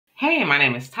Hey, my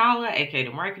name is Tala, aka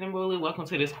the Marketing Bully. Welcome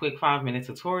to this quick 5-minute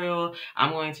tutorial. I'm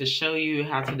going to show you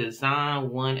how to design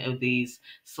one of these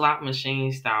slot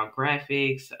machine style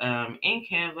graphics in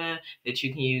Canva that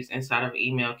you can use inside of an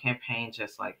email campaign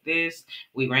just like this.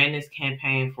 We ran this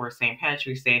campaign for St.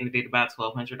 Patrick's Day and it did about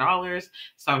 $1,200.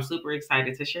 So I'm super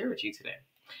excited to share with you today.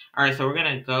 All right, so we're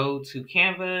going to go to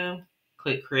Canva,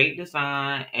 click Create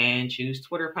Design, and choose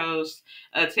Twitter Posts.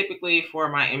 Typically for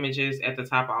my images at the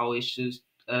top, I always choose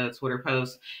Twitter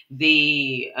post.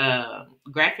 The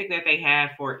graphic that they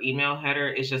have for email header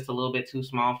is just a little bit too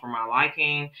small for my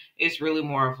liking. It's really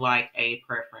more of like a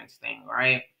preference thing,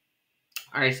 right?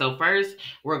 All right, so first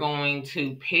we're going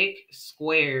to pick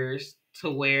squares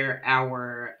to where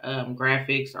our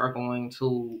graphics are going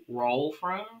to roll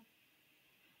from.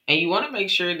 And you want to make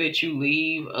sure that you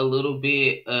leave a little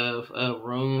bit of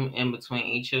room in between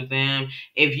each of them.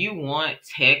 If you want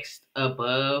text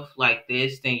above like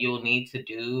this, then you'll need to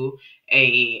do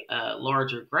a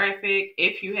larger graphic.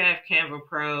 If you have Canva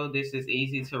Pro, this is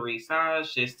easy to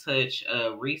resize. Just touch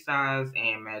resize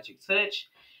and magic touch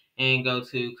and go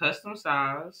to custom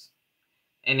size.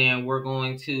 And then we're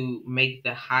going to make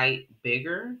the height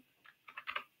bigger.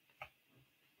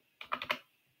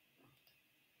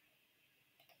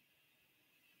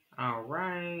 All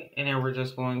right, and then we're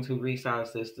just going to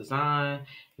resize this design.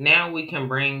 Now we can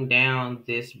bring down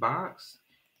this box.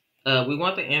 We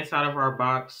want the inside of our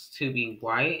box to be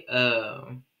white.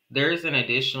 There's an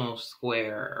additional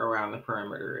square around the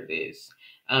perimeter of this.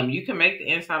 You can make the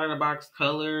inside of the box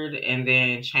colored and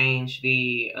then change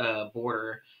the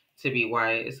border to be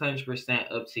white. It's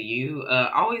 100% up to you.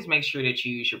 Always make sure that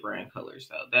you use your brand colors,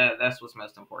 though. That's what's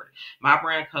most important. My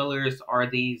brand colors are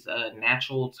these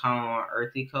natural tone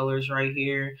earthy colors right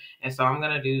here. And so I'm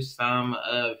going to do some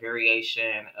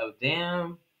variation of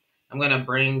them. I'm going to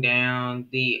bring down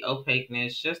the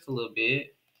opaqueness just a little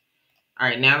bit. All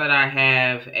right, now that I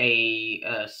have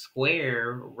a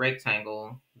square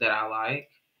rectangle that I like,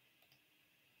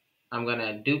 I'm going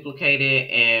to duplicate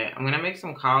it and I'm going to make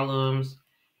some columns.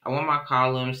 I want my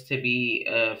columns to be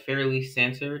fairly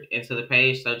centered into the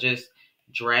page. So just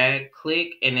drag,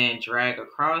 click, and then drag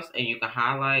across, and you can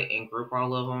highlight and group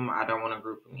all of them. I don't want to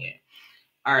group them yet.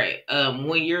 All right.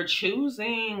 When you're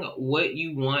choosing what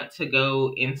you want to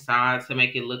go inside to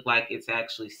make it look like it's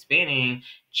actually spinning,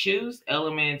 choose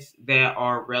elements that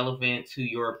are relevant to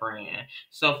your brand.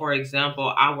 So, for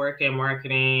example, I work in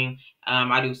marketing.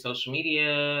 I do social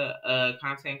media,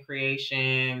 content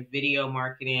creation, video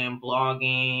marketing,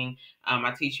 blogging.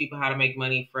 I teach people how to make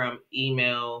money from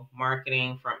email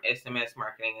marketing, from SMS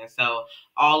marketing. And so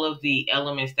all of the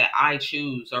elements that I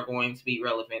choose are going to be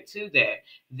relevant to that.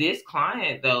 This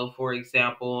client, though, for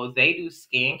example, they do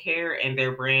skincare and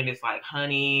their brand is like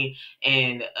honey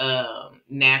and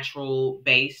natural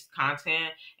based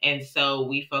content. And so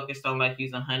we focused on like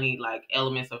using honey, like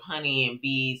elements of honey and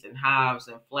bees and hives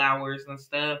and flowers and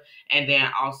stuff. And then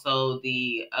also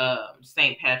the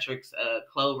St. Patrick's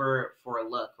clover for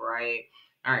luck, right?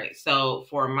 All right, so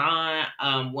for mine,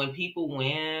 when people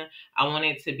win, I want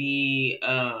it to be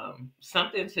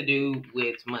something to do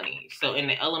with money. So in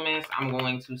the elements, I'm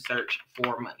going to search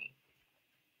for money.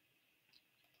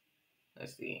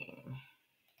 Let's see.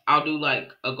 I'll do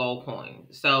like a gold coin.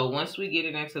 So once we get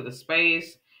it into the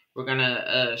space, we're going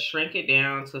to shrink it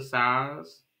down to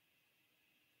size.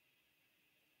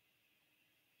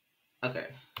 Okay.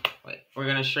 Wait, we're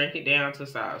going to shrink it down to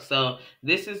size. So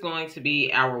this is going to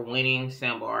be our winning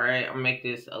symbol. All right. I'll make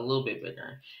this a little bit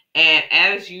bigger. And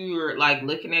as you're like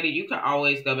looking at it, you can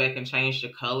always go back and change the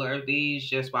color of these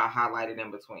just by highlighting in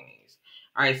between these.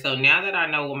 All right. So now that I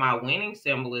know what my winning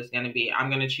symbol is going to be, I'm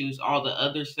going to choose all the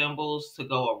other symbols to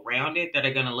go around it that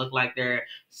are going to look like they're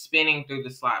spinning through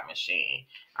the slot machine.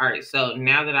 All right. So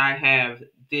now that I have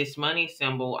this money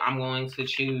symbol, I'm going to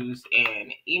choose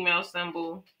an email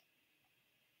symbol.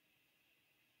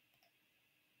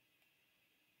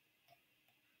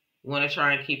 Want to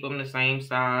try and keep them the same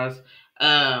size.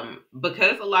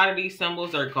 Because a lot of these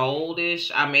symbols are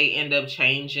goldish, I may end up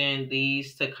changing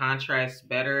these to contrast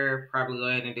better. Probably go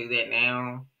ahead and do that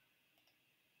now.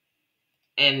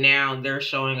 And now they're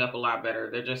showing up a lot better.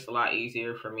 They're just a lot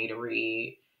easier for me to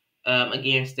read.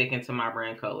 Again, sticking to my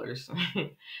brand colors. All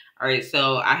right,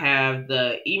 so I have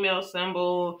the email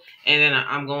symbol, and then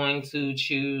I'm going to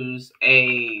choose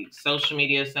a social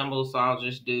media symbol. So I'll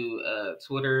just do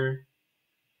Twitter.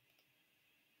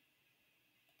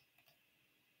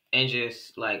 And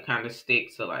just like kind of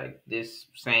stick to like this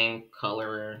same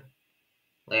color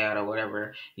layout or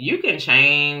whatever. You can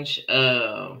change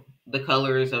the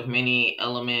colors of many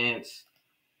elements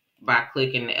by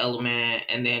clicking the element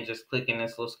and then just clicking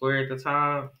this little square at the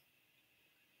top.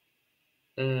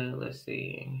 Let's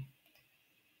see.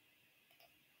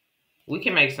 We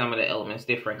can make some of the elements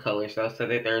different colors though, so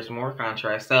that there's more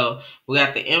contrast. So we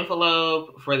got the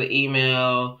envelope for the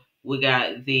email. We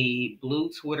got the blue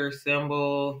Twitter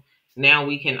symbol. Now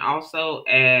we can also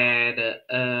add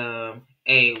a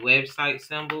website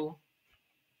symbol.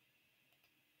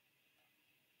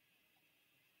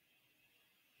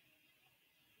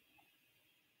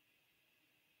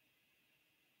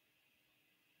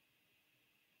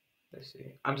 Let's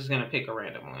see. I'm just gonna pick a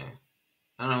random one.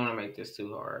 I don't want to make this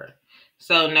too hard.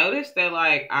 So notice that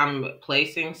like I'm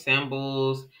placing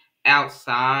symbols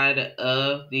outside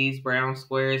of these brown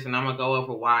squares, and I'm gonna go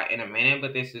over why in a minute,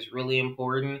 but this is really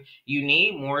important. You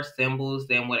need more symbols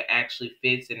than what actually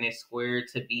fits in this square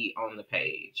to be on the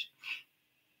page.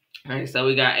 All right, so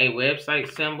we got a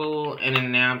website symbol, and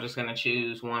then now I'm just going to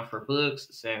choose one for books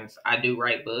since I do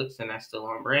write books and that's still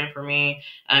on brand for me.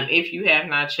 If you have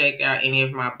not checked out any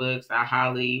of my books, I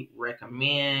highly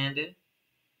recommend.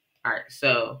 All right,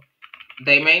 so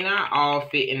they may not all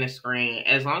fit in the screen.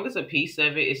 As long as a piece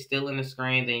of it is still in the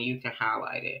screen, then you can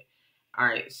highlight it. All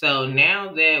right, so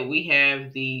now that we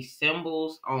have the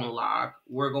symbols on lock,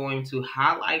 we're going to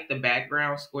highlight the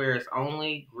background squares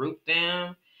only, group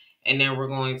them, and then we're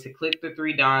going to click the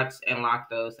three dots and lock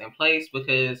those in place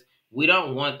because we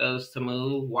don't want those to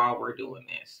move while we're doing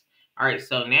this. All right,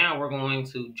 so now we're going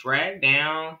to drag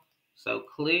down. So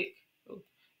click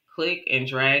and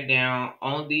drag down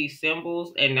on these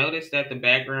symbols, and notice that the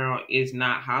background is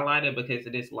not highlighted because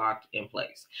it is locked in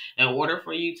place. In order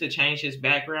for you to change this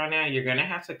background now, you're going to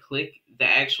have to click the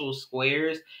actual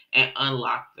squares and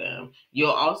unlock them.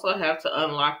 You'll also have to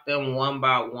unlock them one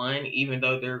by one, even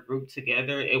though they're grouped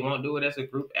together. It won't do it as a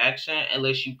group action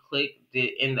unless you click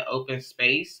in the open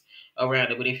space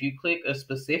around it. But if you click a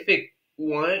specific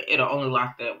one, it'll only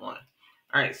lock that one.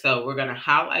 All right, so we're going to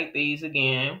highlight these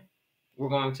again. We're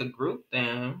going to group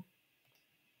them,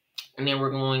 and then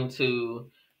we're going to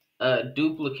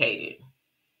duplicate it.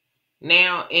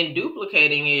 Now, in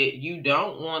duplicating it, you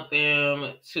don't want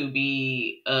them to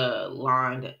be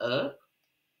lined up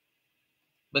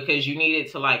because you need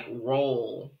it to like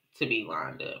roll to be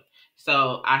lined up.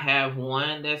 So I have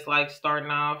one that's like starting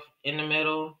off in the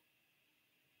middle.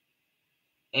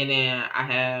 And then I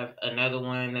have another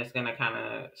one that's going to kind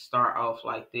of start off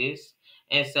like this.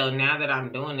 And so now that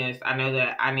I'm doing this, I know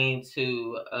that I need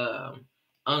to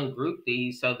ungroup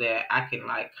these so that I can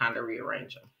like kind of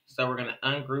rearrange them. So we're going to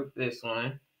ungroup this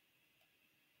one.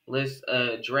 Let's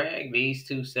drag these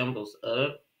two symbols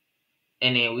up.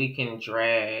 And then we can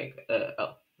drag,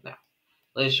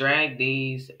 let's drag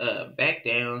these back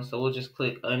down. So we'll just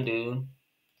click undo.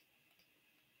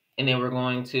 And then we're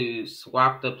going to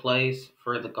swap the place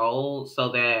for the gold so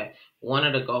that one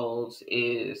of the golds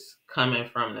is coming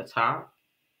from the top.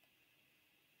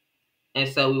 And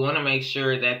so we want to make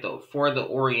sure that for the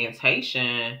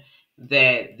orientation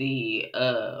that the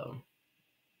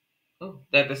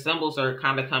symbols are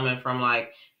kind of coming from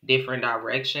like different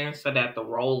directions so that the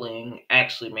rolling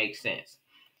actually makes sense.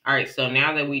 All right, so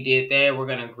now that we did that, we're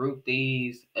going to group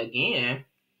these again.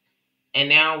 And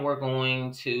now we're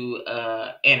going to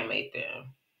animate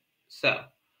them. So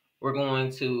we're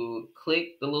going to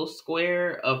click the little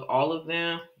square of all of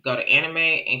them, go to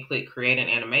animate and click create an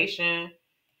animation.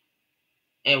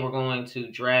 And we're going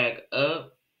to drag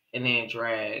up and then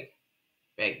drag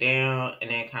back down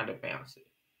and then kind of bounce it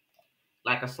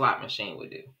like a slot machine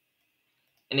would do.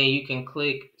 And then you can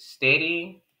click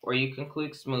steady or you can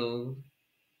click smooth.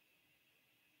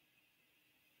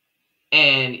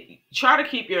 And try to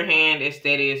keep your hand as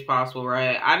steady as possible,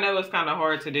 right? I know it's kind of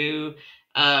hard to do,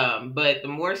 but the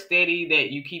more steady that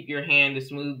you keep your hand, the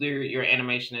smoother your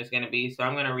animation is going to be. So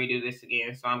I'm going to redo this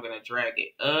again. So I'm going to drag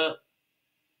it up,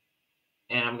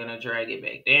 and I'm going to drag it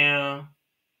back down,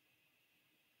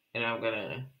 and I'm going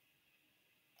to,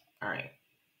 all right.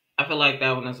 I feel like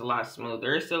that one is a lot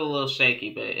smoother. It's still a little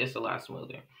shaky, but it's a lot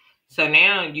smoother. So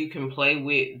now you can play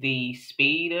with the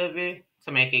speed of it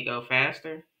to make it go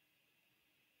faster.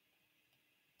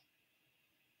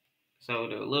 So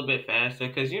do a little bit faster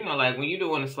because, you know, like when you're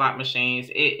doing the slot machines,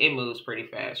 it moves pretty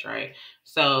fast, right?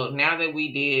 So now that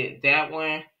we did that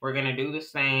one, we're going to do the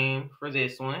same for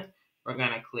this one. We're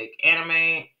going to click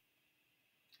animate.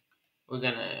 We're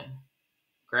going to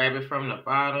grab it from the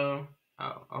bottom.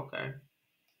 Oh, okay.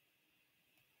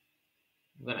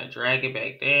 I'm going to drag it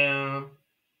back down.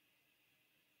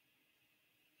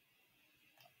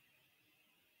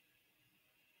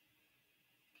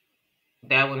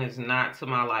 That one is not to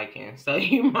my liking. So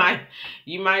you might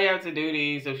have to do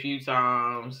these a few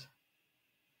times.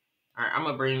 All right, I'm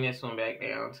going to bring this one back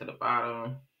down to the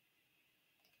bottom.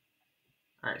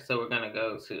 All right, so we're gonna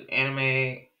go to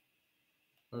animate.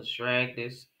 Let's drag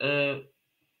this up.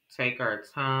 Take our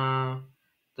time.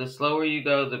 The slower you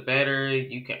go, the better.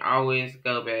 You can always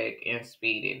go back and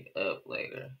speed it up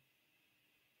later.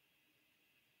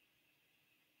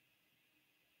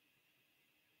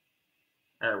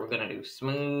 All right, we're gonna do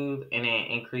smooth and then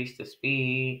increase the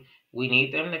speed. We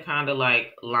need them to kind of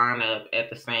like line up at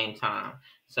the same time.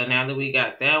 So now that we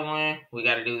got that one, we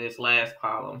got to do this last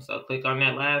column. So click on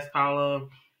that last column,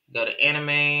 go to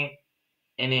animate,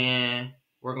 and then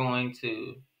we're going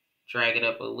to drag it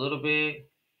up a little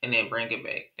bit and then bring it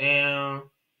back down.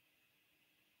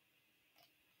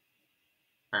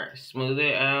 All right, smooth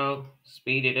it out,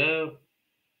 speed it up.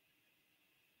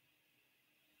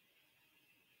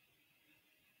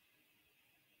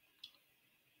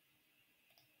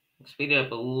 Speed it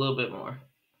up a little bit more.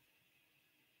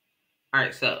 All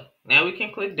right, so now we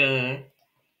can click done.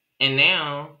 And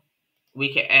now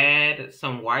we can add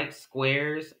some white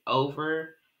squares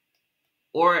over,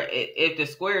 or if the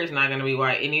square is not going to be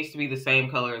white, it needs to be the same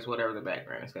color as whatever the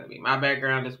background is going to be. My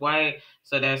background is white,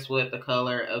 so that's what the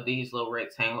color of these little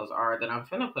rectangles are that I'm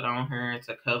finna put on here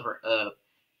to cover up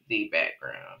the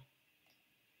background.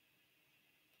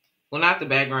 Well, not the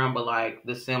background, but like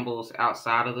the symbols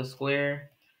outside of the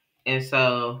square. And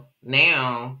so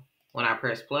now when I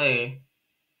press play,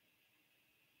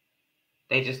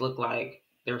 they just look like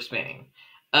they're spinning.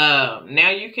 Now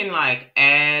you can like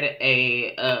add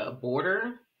a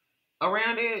border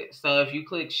around it. So if you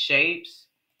click shapes,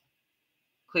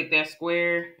 click that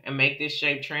square and make this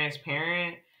shape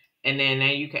transparent. And then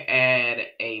now you can add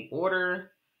a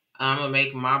border. I'm gonna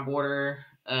make my border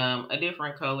a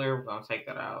different color. We're gonna take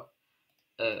that out.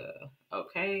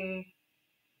 Okay.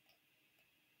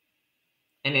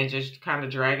 And then just kind of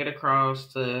drag it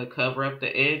across to cover up the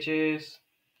edges.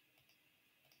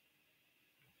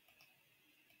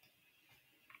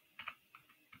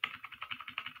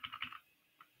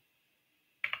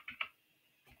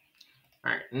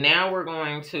 All right, now we're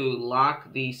going to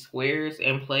lock these squares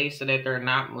in place so that they're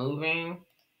not moving.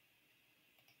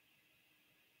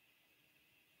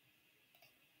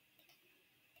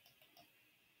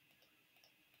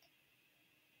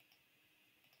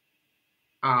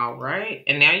 All right,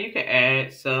 and now you can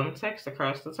add some text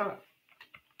across the top.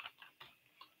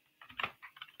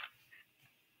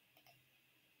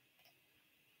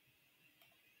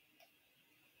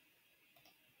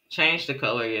 Change the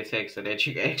color of your text so that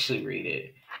you can actually read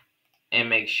it. And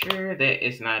make sure that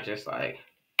it's not just like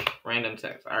random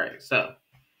text. All right, so,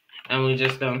 and we're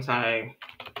just gonna type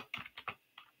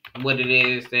what it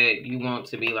is that you want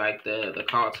to be like the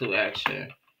call to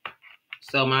action.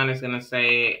 So mine is gonna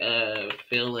say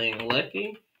feeling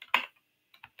lucky.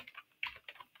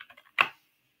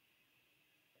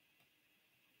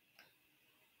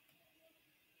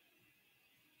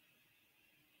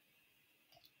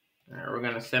 All right, we're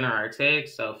gonna center our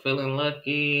text. So feeling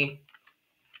lucky,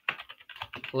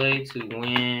 play to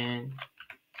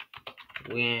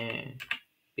win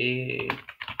big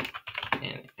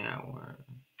in our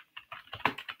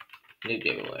new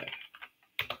giveaway.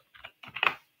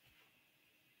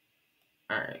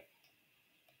 All right.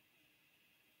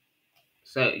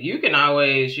 So you can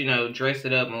always, dress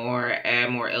it up more, add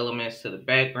more elements to the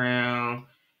background.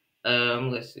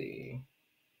 Let's see.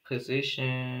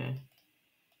 Position.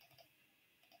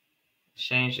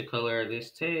 Change the color of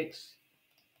this text.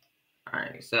 All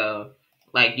right. So,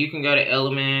 like, you can go to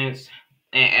elements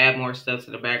and add more stuff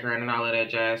to the background and all of that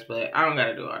jazz, but I don't got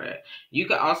to do all that. You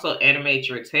can also animate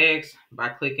your text by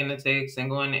clicking the text and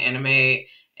going to animate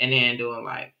and then doing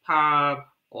like pop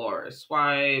or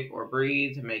swipe or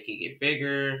breathe to make it get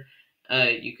bigger.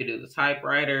 You could do the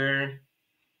typewriter.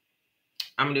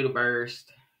 I'm gonna do the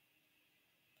burst.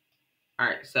 All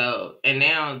right, so, and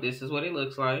now this is what it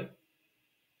looks like.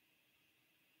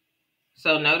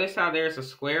 So notice how there's a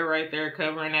square right there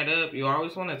covering that up. You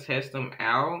always want to test them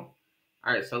out.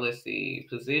 All right, so let's see.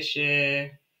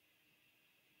 Position.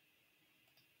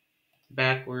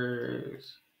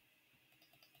 Backwards.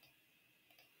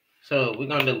 So we're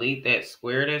going to delete that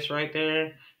square that's right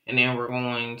there. And then we're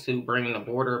going to bring the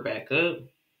border back up.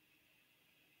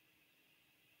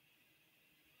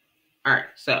 All right,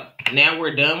 so now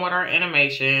we're done with our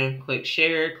animation. Click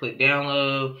share, click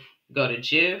download, go to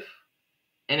GIF,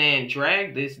 and then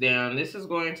drag this down. This is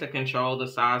going to control the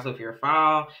size of your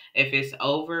file. If it's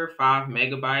over 5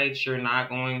 megabytes, you're not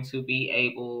going to be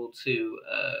able to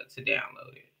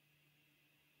download it.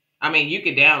 I mean, you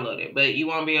could download it, but you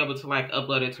won't be able to like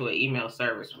upload it to an email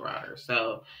service provider.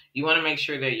 So you want to make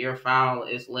sure that your file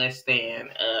is less than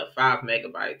 5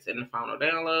 megabytes in the final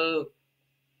download.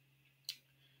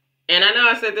 And I know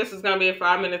I said this is going to be a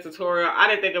 5-minute tutorial. I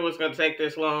didn't think it was going to take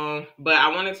this long, but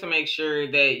I wanted to make sure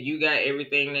that you got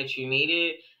everything that you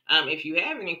needed. If you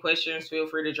have any questions, feel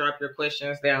free to drop your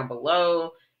questions down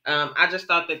below. I just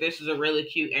thought that this was a really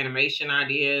cute animation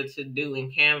idea to do in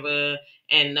Canva,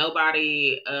 and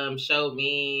nobody showed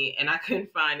me, and I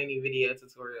couldn't find any video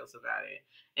tutorials about it.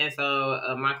 And so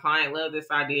my client loved this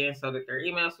idea, and so that they're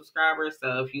email subscribers.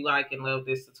 So if you like and love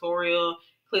this tutorial,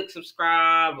 click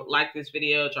subscribe, like this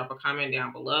video, drop a comment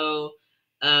down below.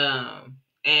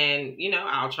 And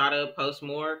I'll try to post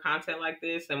more content like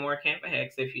this and more Canva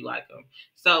hacks if you like them.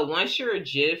 So once your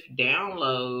GIF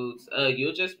downloads,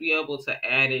 you'll just be able to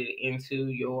add it into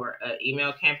your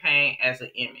email campaign as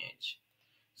an image.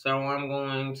 So I'm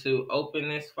going to open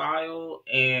this file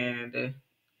and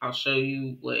I'll show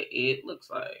you what it looks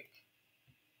like.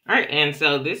 All right, and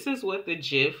so this is what the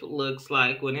GIF looks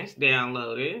like when it's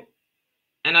downloaded.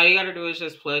 And all you got to do is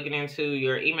just plug it into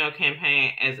your email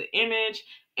campaign as an image,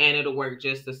 and it'll work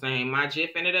just the same. My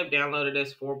GIF ended up downloaded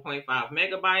as 4.5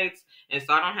 megabytes, and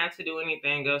so I don't have to do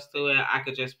anything else to it. I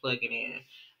could just plug it in.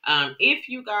 If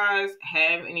you guys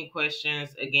have any questions,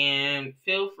 again,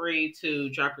 feel free to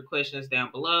drop your questions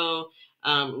down below.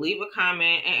 Leave a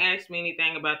comment and ask me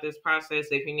anything about this process.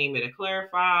 If you need me to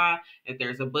clarify, if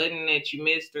there's a button that you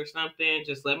missed or something,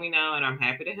 just let me know and I'm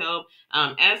happy to help.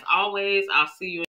 As always, I'll see you